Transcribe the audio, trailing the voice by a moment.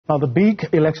Now, the big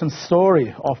election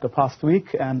story of the past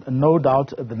week, and no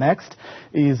doubt the next,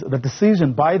 is the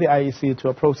decision by the IEC to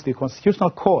approach the Constitutional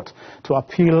Court to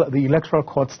appeal the Electoral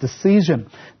Court's decision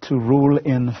to rule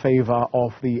in favour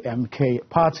of the MK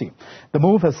party. The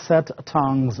move has set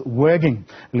tongues wagging,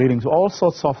 leading to all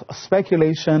sorts of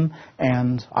speculation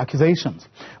and accusations.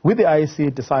 With the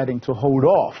IEC deciding to hold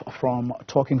off from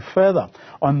talking further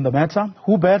on the matter,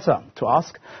 who better to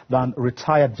ask than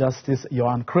retired Justice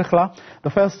Johann Kriegler, the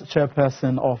first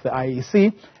chairperson of the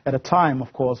IEC, at a time,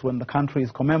 of course, when the country is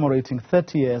commemorating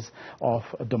 30 years of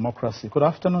democracy. Good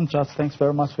afternoon, Judge. Thanks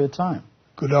very much for your time.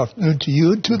 Good afternoon to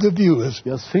you and to the viewers.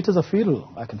 You're as fit as a fiddle,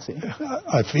 I can see.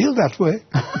 I feel that way.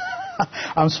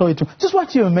 I'm sorry to... Just what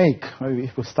do you make, maybe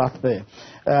if we start there,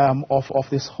 of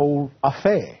this whole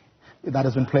affair that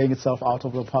has been playing itself out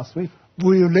over the past week?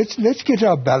 Well, let's get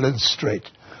our balance straight.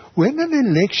 When an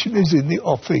election is in the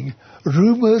offing,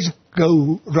 rumours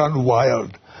run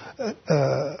wild.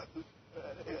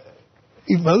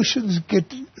 Emotions get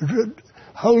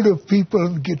hold of people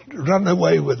and run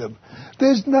away with them.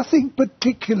 There's nothing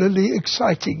particularly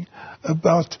exciting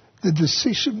about the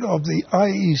decision of the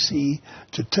IEC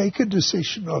to take a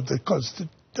decision of the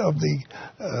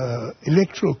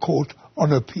Electoral Court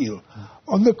on appeal.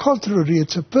 On the contrary,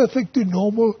 it's a perfectly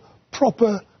normal,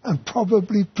 proper and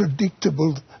probably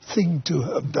predictable thing to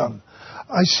have done.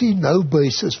 I see no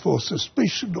basis for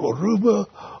suspicion or rumour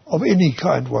of any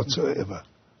kind whatsoever.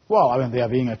 Well, I mean, they are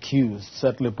being accused,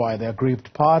 certainly by their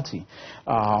aggrieved party,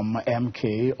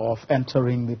 MK, of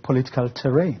entering the political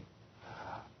terrain.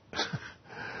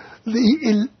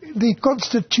 The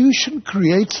Constitution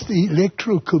creates the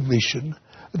Electoral Commission.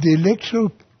 The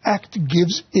Electoral Act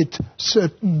gives it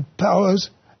certain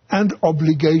powers and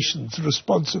obligations,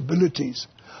 responsibilities.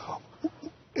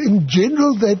 In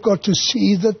general, they've got to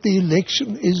see that the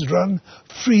election is run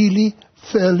freely,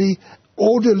 fairly,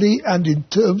 orderly, and in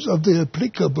terms of the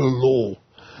applicable law.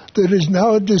 There is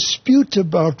now a dispute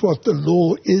about what the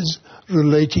law is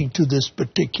relating to this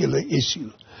particular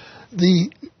issue. The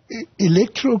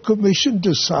Electoral Commission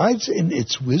decides in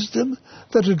its wisdom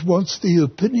that it wants the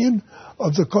opinion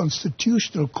of the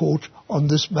Constitutional Court on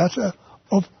this matter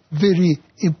of very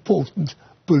important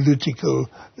political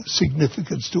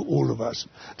significance to all of us.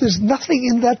 There's nothing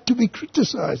in that to be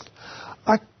criticized.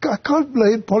 I can't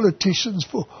blame politicians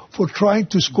for trying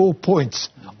to score points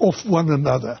off one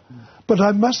another. But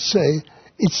I must say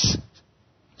it's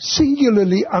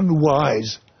singularly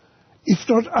unwise, if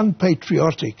not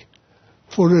unpatriotic,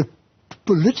 for a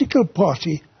political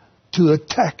party to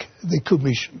attack the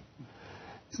Commission.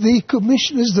 The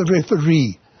Commission is the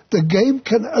referee. The game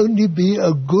can only be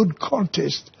a good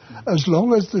contest as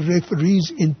long as the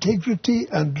referee's integrity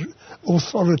and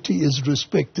authority is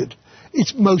respected.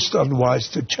 It's most unwise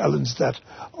to challenge that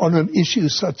on an issue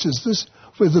such as this,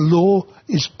 where the law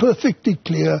is perfectly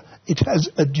clear. It has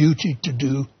a duty to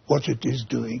do what it is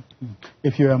doing.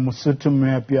 If you were Mosotho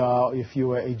Mepia, if you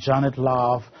were a Janet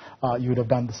Love, you would have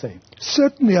done the same.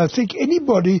 Certainly, I think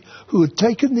anybody who had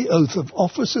taken the oath of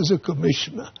office as a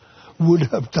commissioner would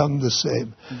have done the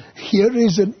same. Here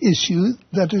is an issue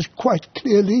that is quite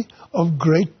clearly of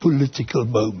great political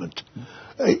moment.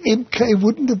 MK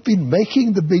wouldn't have been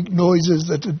making the big noises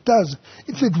that it does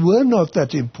if it were not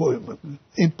that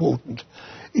important.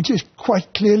 It is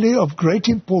quite clearly of great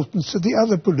importance to the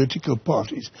other political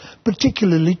parties,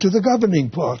 particularly to the governing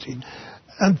party.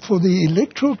 And for the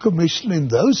Electoral Commission in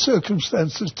those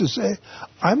circumstances to say,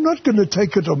 I'm not going to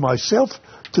take it on myself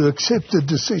to accept a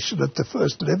decision at the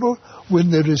first level when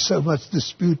there is so much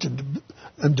dispute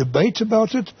and debate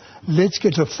about it. Let's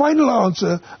get a final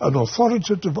answer, an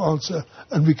authoritative answer,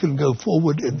 and we can go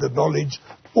forward in the knowledge,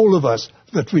 all of us,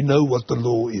 that we know what the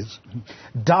law is.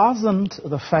 Doesn't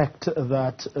the fact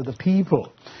that the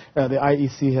people, the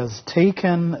IEC has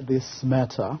taken this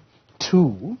matter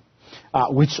to,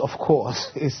 which of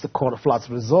course is the Court of Last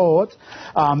Resort,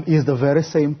 is the very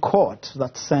same court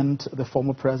that sent the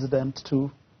former president to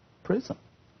prison?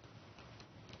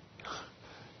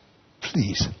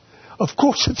 Please. Of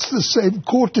course it's the same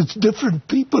court, it's different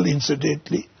people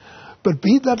incidentally. But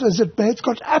be that as it may, it's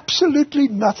got absolutely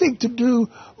nothing to do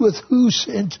with who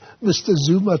sent Mr.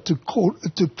 Zuma to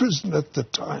prison at the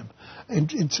time.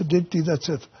 And incidentally, that's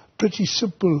a pretty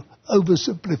simple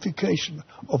oversimplification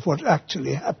of what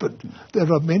actually happened.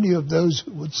 There are many of those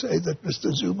who would say that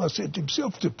Mr. Zuma sent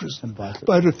himself to prison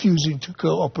by refusing to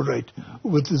cooperate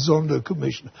with the Zondo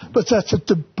Commission. But that's a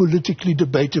politically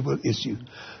debatable issue.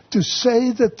 To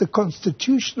say that the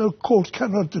Constitutional Court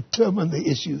cannot determine the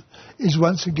issue is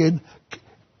once again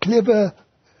clever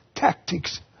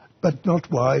tactics, but not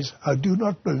wise. I do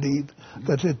not believe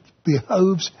that it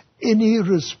behoves any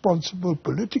responsible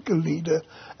political leader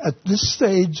at this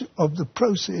stage of the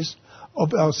process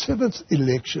of our 7th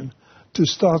election to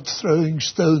start throwing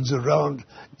stones around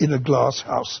in a glass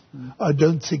house. I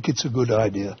don't think it's a good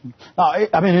idea. Now,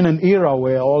 I mean, in an era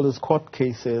where all these court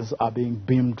cases are being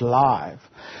beamed live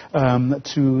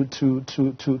to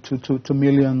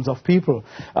millions of people,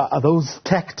 those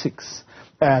tactics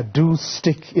do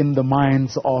stick in the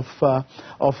minds of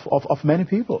many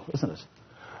people, isn't it?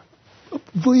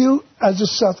 For you, as a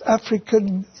South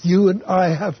African, you and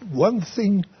I have one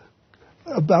thing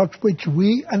about which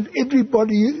we and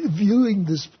everybody viewing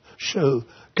this show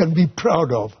can be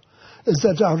proud of, is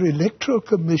that our Electoral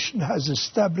Commission has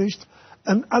established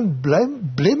an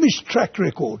unblemished track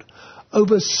record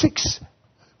over 6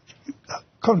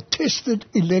 contested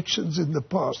elections in the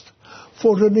past.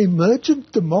 For an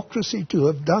emergent democracy to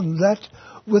have done that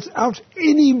without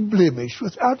any blemish,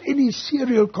 without any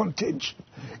serial contention,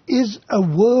 is a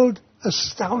world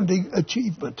astounding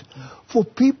achievement. For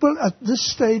people at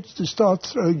this stage to start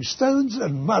throwing stones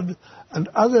and mud and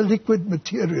other liquid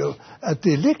material at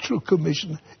the Electoral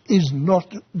Commission is not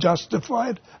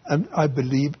justified, and I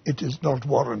believe it is not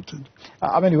warranted.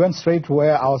 I mean, you went straight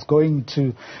where I was going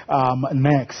to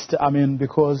next. I mean,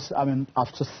 because,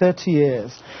 after 30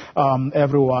 years,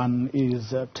 everyone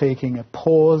is taking a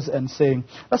pause and saying,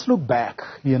 let's look back,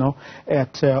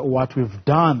 at what we've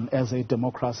done as a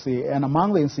democracy. And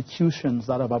among the institutions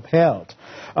that have upheld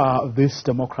this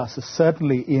democracy,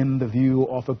 certainly in the view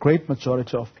of a great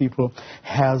majority of people,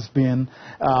 has been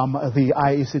the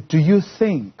IEC. Do you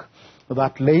think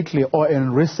that lately or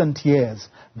in recent years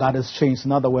that has changed?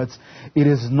 In other words, it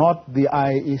is not the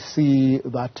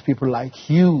IEC that people like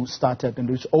you started and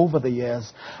which over the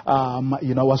years,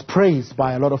 was praised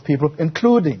by a lot of people,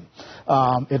 including,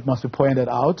 it must be pointed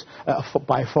out,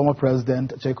 by former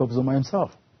President Jacob Zuma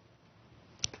himself.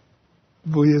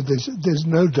 Well, there's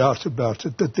no doubt about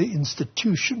it that the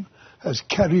institution has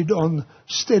carried on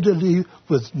steadily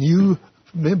with new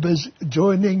members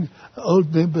joining,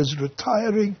 old members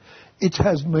retiring. It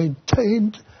has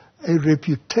maintained a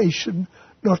reputation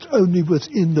not only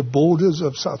within the borders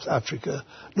of South Africa,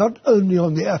 not only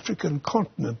on the African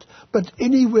continent, but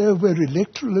anywhere where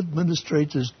electoral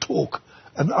administrators talk.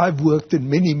 And I've worked in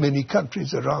many, many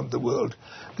countries around the world.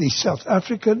 The South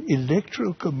African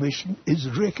Electoral Commission is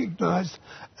recognized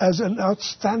as an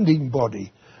outstanding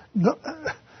body.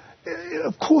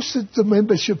 Of course, the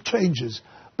membership changes,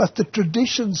 but the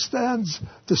tradition stands.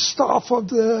 The staff of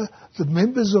the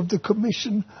members of the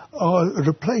Commission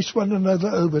replace one another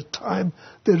over time.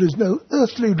 There is no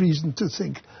earthly reason to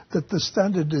think that the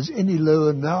standard is any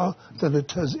lower now than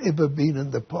it has ever been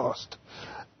in the past.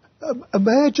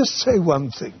 May I just say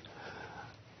one thing?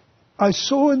 I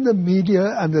saw in the media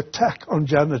an attack on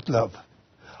Janet Love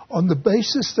on the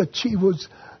basis that she was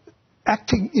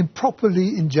acting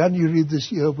improperly in January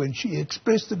this year when she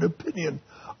expressed an opinion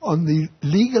on the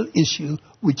legal issue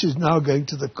which is now going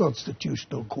to the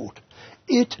Constitutional Court.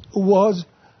 It was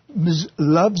Ms.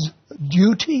 Love's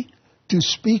duty to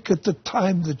speak at the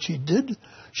time that she did.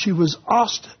 She was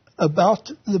asked about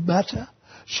the matter.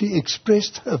 She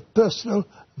expressed her personal,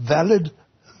 valid,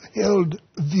 held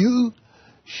view.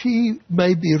 She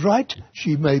may be right,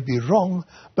 she may be wrong,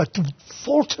 but to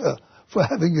fault her for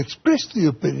having expressed the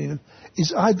opinion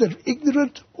is either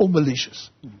ignorant or malicious.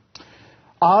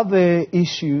 Are there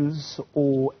issues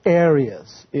or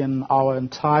areas in our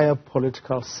entire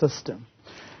political system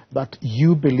that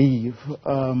you believe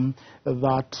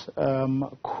that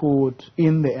could,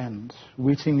 in the end,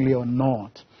 wittingly or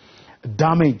not,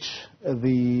 damage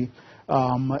the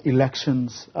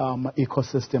elections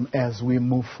ecosystem as we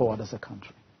move forward as a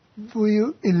country?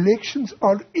 Elections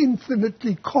are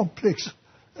infinitely complex,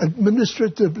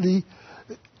 administratively,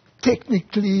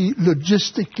 technically,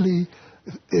 logistically,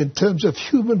 in terms of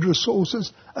human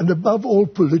resources, and above all,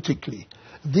 politically.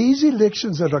 These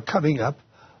elections that are coming up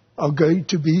are going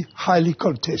to be highly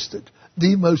contested,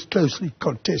 the most closely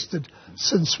contested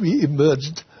since we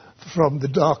emerged from the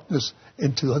darkness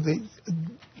into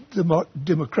the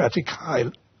democratic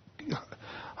high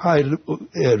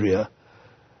area.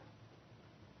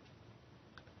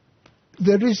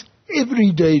 There is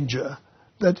every danger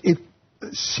that if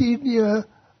senior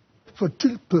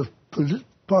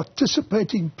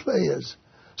participating players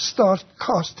start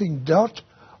casting doubt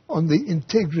on the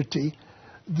integrity,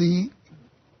 the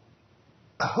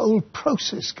whole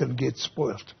process can get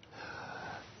spoilt.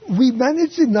 We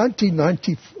managed in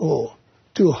 1994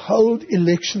 to hold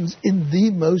elections in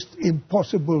the most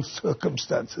impossible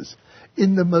circumstances,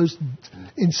 in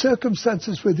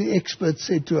circumstances where the experts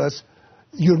said to us,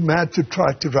 "You're mad to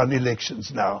try to run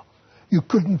elections now. you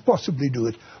couldn't possibly do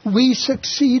it. We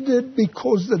succeeded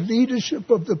because the leadership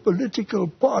of the political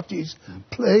parties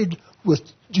played with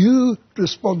due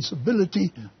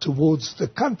responsibility towards the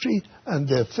country and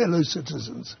their fellow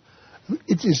citizens.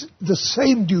 It is the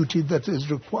same duty that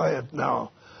is required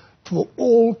now for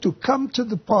all to come to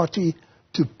the party,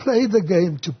 to play the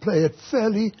game, to play it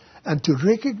fairly, and to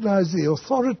recognize the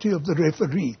authority of the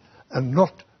referee and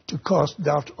not to cast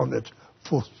doubt on it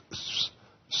for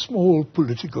small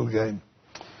political gain.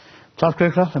 Johann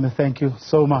Kriegler, let me thank you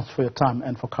so much for your time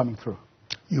and for coming through.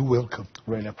 You're welcome.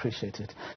 Really appreciate it.